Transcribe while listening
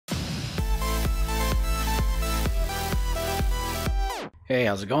Hey,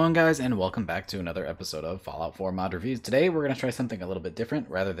 how's it going, guys? And welcome back to another episode of Fallout 4 Mod Reviews. Today, we're going to try something a little bit different.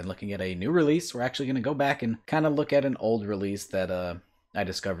 Rather than looking at a new release, we're actually going to go back and kind of look at an old release that I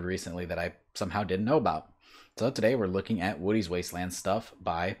discovered recently that I somehow didn't know about. So today, we're looking at Woody's Wasteland stuff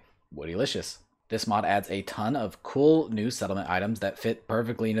by Woodylicious. This mod adds a ton of cool new settlement items that fit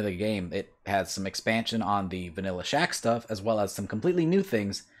perfectly into the game. It has some expansion on the vanilla shack stuff, as well as some completely new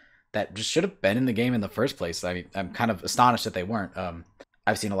things that just should have been in the game in the first place. I mean, I'm kind of astonished that they weren't.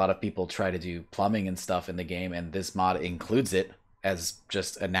 I've seen a lot of people try to do plumbing and stuff in the game, and this mod includes it as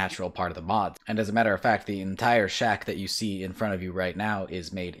just a natural part of the mod. And as a matter of fact, the entire shack that you see in front of you right now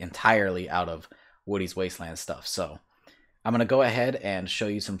is made entirely out of Woody's Wasteland stuff. So I'm going to go ahead and show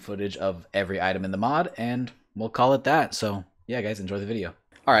you some footage of every item in the mod, and we'll call it that. So yeah, guys, enjoy the video.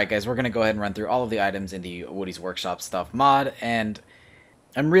 Alright guys, we're going to go ahead and run through all of the items in the Woody's Workshop stuff mod, and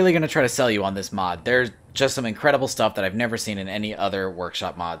I'm really going to try to sell you on this mod. There's just some incredible stuff that I've never seen in any other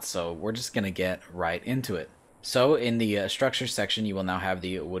workshop mods, so we're just going to get right into it. So in the structure section, you will now have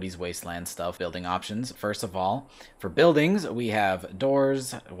the Woody's Wasteland stuff building options. First of all, for buildings, we have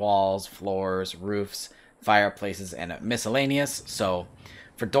doors, walls, floors, roofs, fireplaces, and miscellaneous. So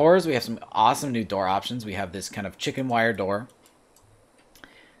for doors, we have some awesome new door options. We have this kind of chicken wire door,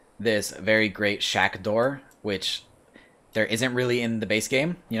 this very great shack door, which there isn't really in the base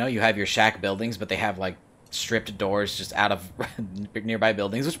game. You know, you have your shack buildings, but they have like stripped doors just out of nearby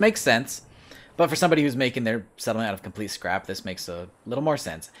buildings, which makes sense. But for somebody who's making their settlement out of complete scrap, this makes a little more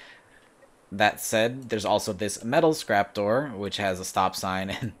sense. That said, there's also this metal scrap door, which has a stop sign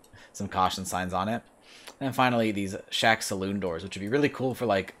and some caution signs on it. And finally, these shack saloon doors, which would be really cool for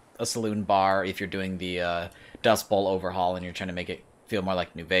like a saloon bar if you're doing the Dust Bowl overhaul and you're trying to make it feel more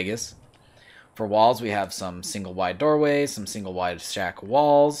like New Vegas. For walls, we have some single-wide doorways, some single-wide shack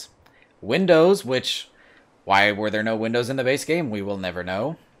walls, windows, which, why were there no windows in the base game? We will never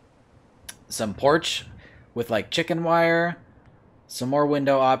know. Some porch with, like, chicken wire, some more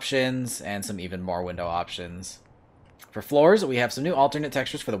window options, and some even more window options. For floors, we have some new alternate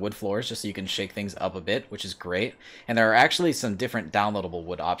textures for the wood floors, just so you can shake things up a bit, which is great. And there are actually some different downloadable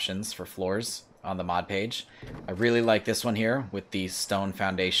wood options for floors on the mod page. I really like this one here with the stone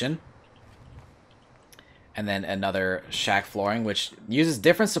foundation. And then another shack flooring, which uses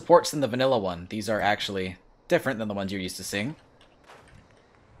different supports than the vanilla one. These are actually different than the ones you're used to seeing.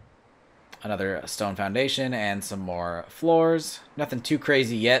 Another stone foundation and some more floors. Nothing too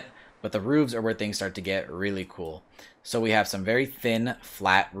crazy yet, but the roofs are where things start to get really cool. So we have some very thin,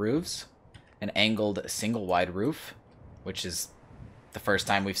 flat roofs. An angled single-wide roof, which is the first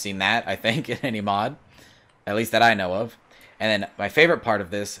time we've seen that, I think, in any mod. At least that I know of. And then my favorite part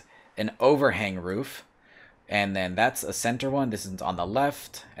of this, an overhang roof. And then that's a center one. This is on the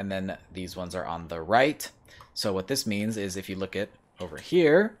left. And then these ones are on the right. So what this means is if you look at over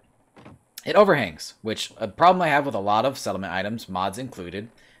here, it overhangs. Which a problem I have with a lot of settlement items, mods included,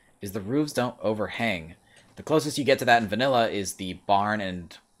 is the roofs don't overhang. The closest you get to that in vanilla is the Barn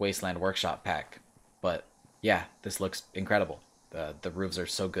and Wasteland Workshop pack. But yeah, this looks incredible. The roofs are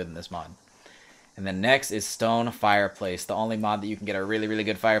so good in this mod. And then next is Stone Fireplace. The only mod that you can get a really, really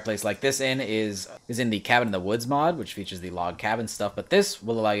good fireplace like this in is in the Cabin in the Woods mod, which features the log cabin stuff. But this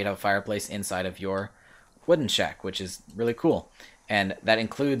will allow you to have a fireplace inside of your wooden shack, which is really cool. And that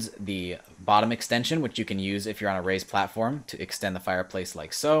includes the bottom extension, which you can use if you're on a raised platform to extend the fireplace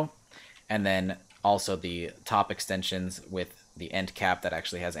like so. And then also the top extensions with the end cap that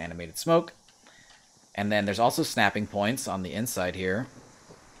actually has animated smoke. And then there's also snapping points on the inside here,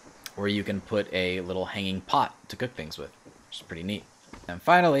 where you can put a little hanging pot to cook things with, which is pretty neat. And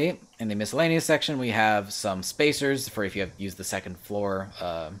finally, in the miscellaneous section, we have some spacers for if you have used the second floor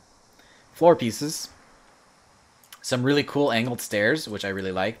floor pieces. Some really cool angled stairs, which I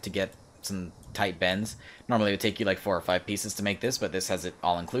really like to get some tight bends. Normally it would take you like 4 or 5 pieces to make this, but this has it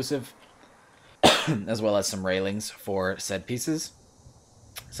all inclusive. As well as some railings for said pieces.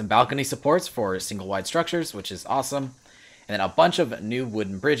 Some balcony supports for single wide structures, which is awesome. And then a bunch of new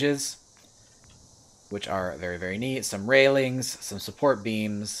wooden bridges, which are very, very neat. Some railings, some support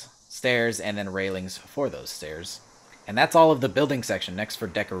beams, stairs, and then railings for those stairs. And that's all of the building section. Next, for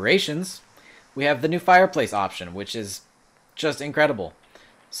decorations, we have the new fireplace option, which is just incredible.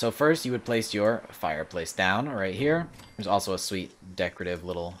 So first, you would place your fireplace down right here. There's also a sweet decorative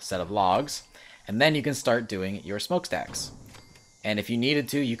little set of logs. And then you can start doing your smokestacks. And if you needed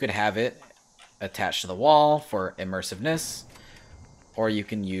to, you could have it attached to the wall for immersiveness, or you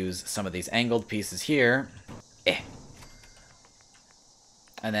can use some of these angled pieces here.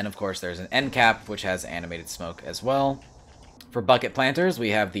 And then, of course, there's an end cap, which has animated smoke as well. For bucket planters, we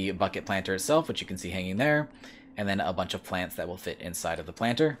have the bucket planter itself, which you can see hanging there. and then a bunch of plants that will fit inside of the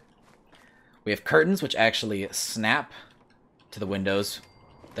planter. We have curtains, which actually snap to the windows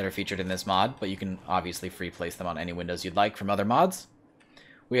that are featured in this mod, but you can obviously free place them on any windows you'd like from other mods.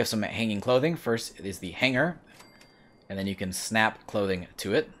 We have some hanging clothing. First is the hanger, and then you can snap clothing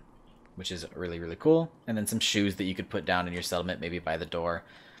to it, which is really, really cool. And then some shoes that you could put down in your settlement, maybe by the door.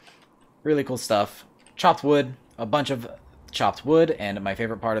 Really cool stuff. Chopped wood, a bunch of chopped wood, and my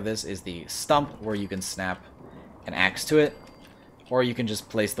favorite part of this is the stump, where you can snap an axe to it, or you can just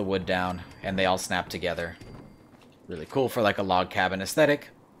place the wood down and they all snap together. Really cool for like a log cabin aesthetic.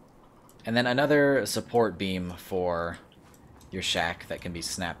 And then another support beam for your shack that can be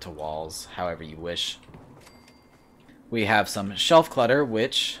snapped to walls however you wish. We have some shelf clutter,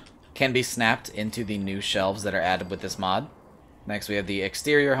 which can be snapped into the new shelves that are added with this mod. Next we have the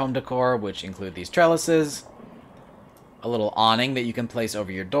exterior home decor, which include these trellises, a little awning that you can place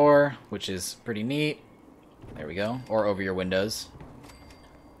over your door, which is pretty neat. There we go. Or over your windows.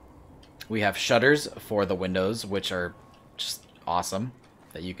 We have shutters for the windows, which are just awesome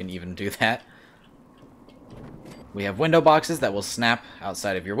that you can even do that. We have window boxes that will snap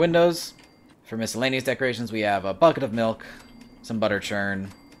outside of your windows. For miscellaneous decorations, we have a bucket of milk, some butter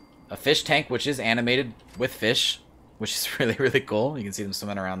churn, a fish tank, which is animated with fish, which is really, really cool. You can see them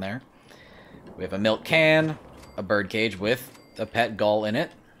swimming around there. We have a milk can, a bird cage with a pet gull in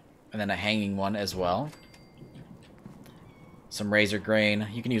it, and then a hanging one as well. Some razor grain.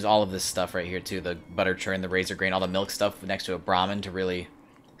 You can use all of this stuff right here too. The butter churn, the razor grain, all the milk stuff next to a Brahmin to really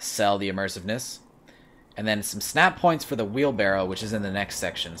sell the immersiveness. And then some snap points for the wheelbarrow, which is in the next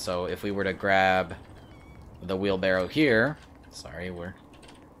section. So if we were to grab the wheelbarrow here, sorry, we're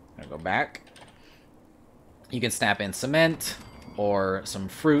gonna go back. You can snap in cement or some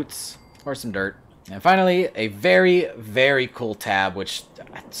fruits or some dirt. And finally, a very, very cool tab, which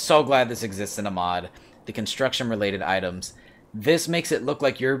I'm so glad this exists in a mod. The construction related items. This makes it look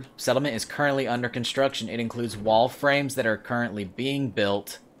like your settlement is currently under construction. It includes wall frames that are currently being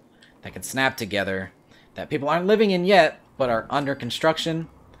built that can snap together, that people aren't living in yet, but are under construction,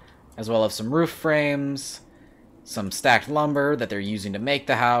 as well as some roof frames, some stacked lumber that they're using to make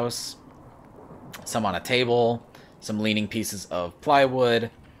the house, some on a table, some leaning pieces of plywood,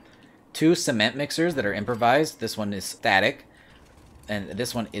 2 cement mixers that are improvised. This one is static, and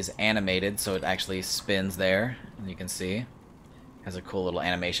this one is animated, so it actually spins there, and you can see. Has a cool little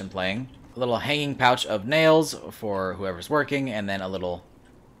animation playing. A little hanging pouch of nails for whoever's working, and then a little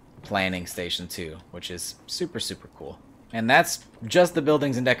planning station too, which is super, super cool. And that's just the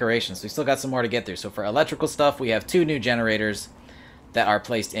buildings and decorations. We still got some more to get through. So for electrical stuff, we have 2 new generators that are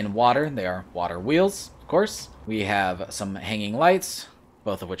placed in water. They are water wheels, of course. We have some hanging lights,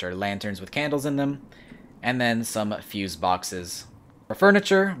 both of which are lanterns with candles in them, and then some fuse boxes. For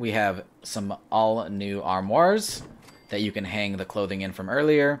furniture, we have some all-new armoires that you can hang the clothing in from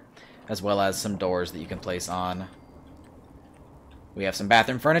earlier, as well as some doors that you can place on. We have some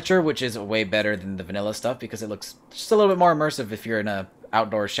bathroom furniture, which is way better than the vanilla stuff because it looks just a little bit more immersive if you're in a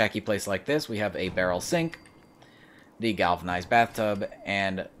outdoor shacky place like this. We have a barrel sink, the galvanized bathtub,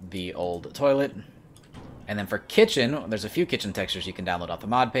 and the old toilet. And then for kitchen, there's a few kitchen textures you can download off the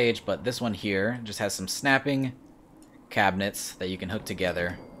mod page, but this one here just has some snapping cabinets that you can hook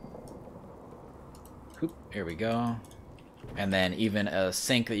together. Oop, here we go. And then even a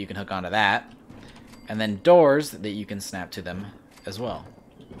sink that you can hook onto that. And then doors that you can snap to them as well.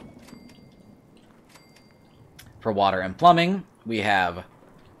 For water and plumbing, we have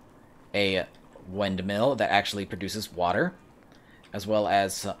a windmill that actually produces water, as well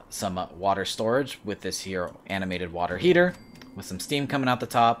as some water storage with this here animated water heater with some steam coming out the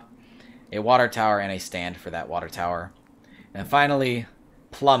top, a water tower, and a stand for that water tower. And finally,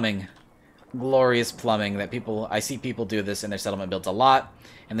 plumbing. Glorious plumbing that I see people do this in their settlement builds a lot,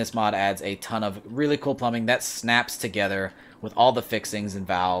 and this mod adds a ton of really cool plumbing that snaps together with all the fixings and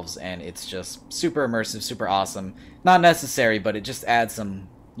valves, and it's just super immersive, super awesome. Not necessary, but it just adds some,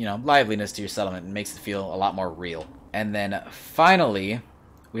 you know, liveliness to your settlement and makes it feel a lot more real. And then finally,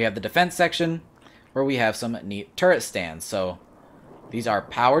 we have the defense section where we have some neat turret stands. So these are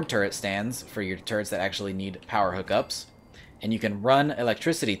powered turret stands for your turrets that actually need power hookups, and you can run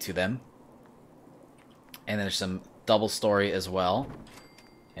electricity to them. And there's some double story as well.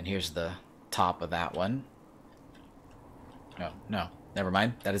 And here's the top of that one. Oh, no, never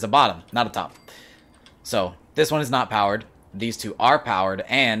mind. That is a bottom, not a top. So this one is not powered. These 2 are powered,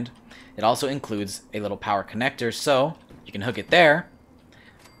 and it also includes a little power connector, so you can hook it there,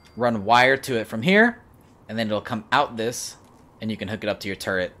 run wire to it from here, and then it'll come out this, and you can hook it up to your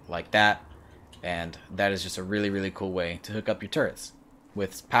turret like that. And that is just a really, really cool way to hook up your turrets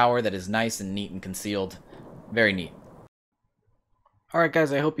with power that is nice and neat and concealed. Very neat. Alright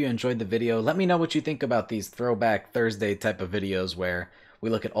guys, I hope you enjoyed the video. Let me know what you think about these Throwback Thursday type of videos where we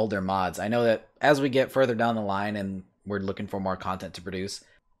look at older mods. I know that as we get further down the line and we're looking for more content to produce,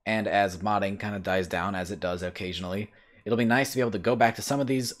 and as modding kind of dies down, as it does occasionally, it'll be nice to be able to go back to some of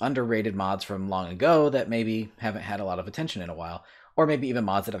these underrated mods from long ago that maybe haven't had a lot of attention in a while, or maybe even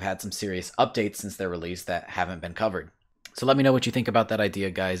mods that have had some serious updates since their release that haven't been covered. So let me know what you think about that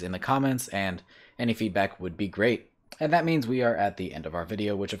idea, guys, in the comments, and any feedback would be great. And that means we are at the end of our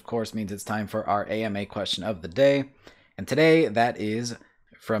video, which of course means it's time for our AMA question of the day. And today, that is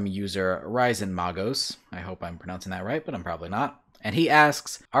from user Ryzen Magos. I hope I'm pronouncing that right, but I'm probably not. And he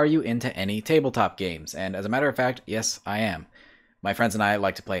asks, are you into any tabletop games? And as a matter of fact, yes, I am. My friends and I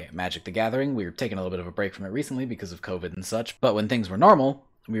like to play Magic the Gathering. We were taking a little bit of a break from it recently because of COVID and such. But when things were normal,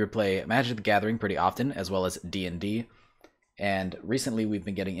 we would play Magic the Gathering pretty often, as well as D&D. And recently we've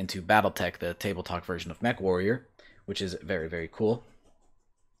been getting into Battletech, the tabletop version of MechWarrior, which is very, very cool.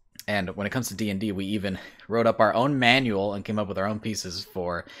 And when it comes to D&D, we even wrote up our own manual and came up with our own pieces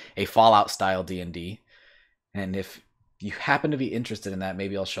for a Fallout-style D&D. And if you happen to be interested in that,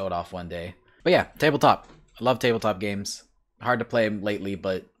 maybe I'll show it off one day. But yeah, tabletop. I love tabletop games. Hard to play lately,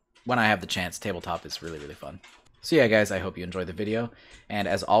 but when I have the chance, tabletop is really, really fun. So yeah, guys, I hope you enjoyed the video. And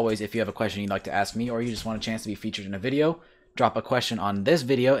as always, if you have a question you'd like to ask me, or you just want a chance to be featured in a video, drop a question on this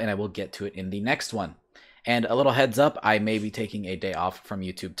video and I will get to it in the next one. And a little heads up, I may be taking a day off from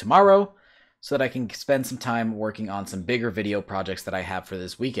YouTube tomorrow so that I can spend some time working on some bigger video projects that I have for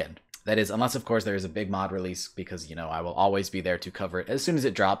this weekend. That is, unless of course there is a big mod release, because, you know, I will always be there to cover it as soon as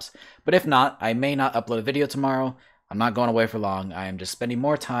it drops. But if not, I may not upload a video tomorrow. I'm not going away for long. I am just spending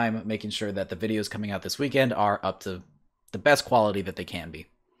more time making sure that the videos coming out this weekend are up to the best quality that they can be.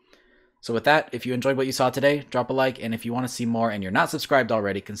 So with that, if you enjoyed what you saw today, drop a like, and if you want to see more and you're not subscribed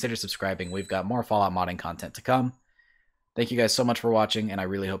already, consider subscribing. We've got more Fallout modding content to come. Thank you guys so much for watching, and I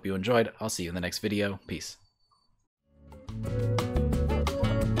really hope you enjoyed. I'll see you in the next video. Peace.